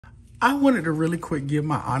I wanted to really quick give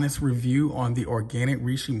my honest review on the organic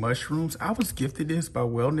reishi mushrooms. I was gifted this by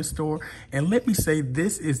Wellness Store, and let me say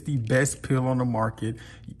this is the best pill on the market.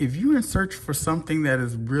 If you're in search for something that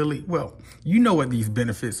is really, well, you know what these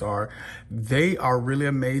benefits are. They are really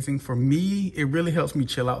amazing. For me, it really helps me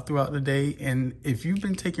chill out throughout the day. And if you've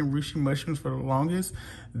been taking reishi mushrooms for the longest,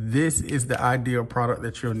 this is the ideal product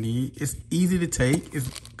that you'll need. It's easy to take. It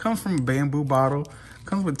comes from a bamboo bottle.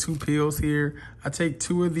 Comes with 2 pills here. I take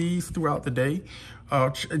 2 of these throughout the day.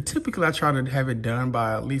 Typically, I try to have it done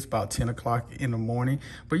by at least about 10 o'clock in the morning.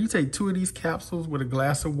 But you take 2 of these capsules with a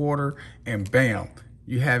glass of water and bam,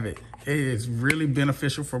 you have it. It is really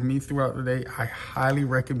beneficial for me throughout the day. I highly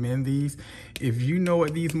recommend these. If you know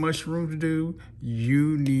what these mushrooms do,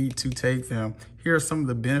 you need to take them. Here are some of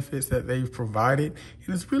the benefits that they've provided.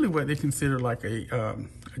 And it's really what they consider like a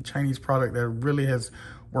Chinese product that really has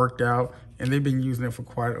worked out, and they've been using it for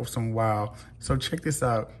quite some while. So check this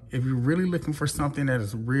out. If you're really looking for something that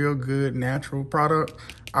is real good, natural product,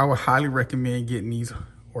 I would highly recommend getting these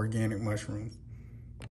organic mushrooms.